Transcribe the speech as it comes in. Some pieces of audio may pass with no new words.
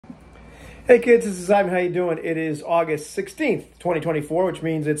Hey kids, this is Ivan. How you doing? It is August 16th, 2024, which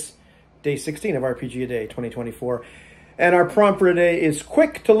means it's day 16 of RPG A Day 2024. And our prompt for today is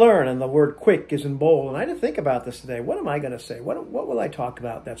quick to learn, and the word quick is in bold. And I had to think about this today. What am I going to say? What will I talk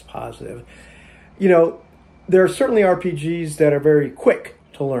about that's positive? You know, there are certainly RPGs that are very quick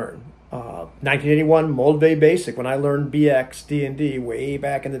to learn. 1981 Mold Bay Basic, when I learned BX D&D way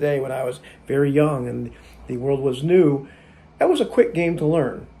back in the day when I was very young and the world was new, that was a quick game to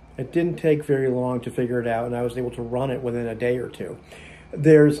learn. It didn't take very long to figure it out, and I was able to run it within a day or two.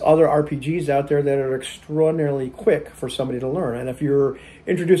 There's other RPGs out there that are extraordinarily quick for somebody to learn. And if you're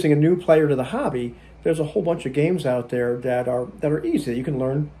introducing a new player to the hobby, there's a whole bunch of games out there that are easy, that you can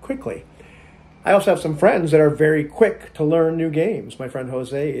learn quickly. I also have some friends that are very quick to learn new games. My friend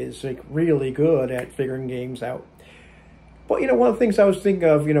Jose is really good at figuring games out. But, one of the things I was thinking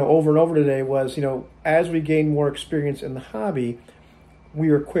of, over and over today was, as we gain more experience in the hobby, we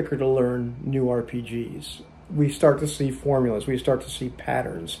are quicker to learn new RPGs. We start to see formulas. We start to see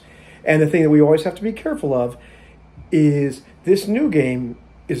patterns. And the thing that we always have to be careful of is this new game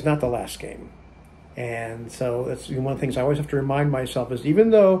is not the last game. And so that's one of the things I always have to remind myself is even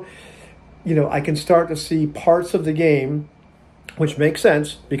though, I can start to see parts of the game, which makes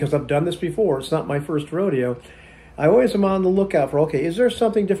sense because I've done this before. It's not my first rodeo. I always am on the lookout for, okay, is there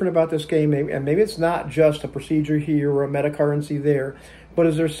something different about this game? And maybe it's not just a procedure here or a meta currency there, but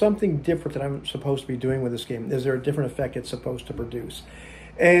is there something different that I'm supposed to be doing with this game? Is there a different effect it's supposed to produce?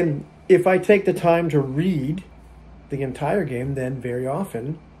 And if I take the time to read the entire game, then very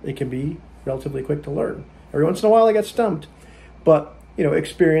often it can be relatively quick to learn. Every once in a while I get stumped, but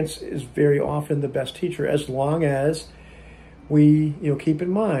experience is very often the best teacher as long as we keep in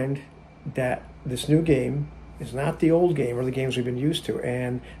mind that this new game is not the old game or the games we've been used to,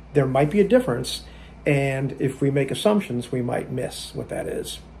 and there might be a difference. And if we make assumptions, we might miss what that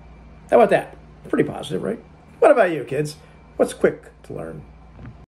is. How about that? Pretty positive, right? What about you, kids? What's quick to learn?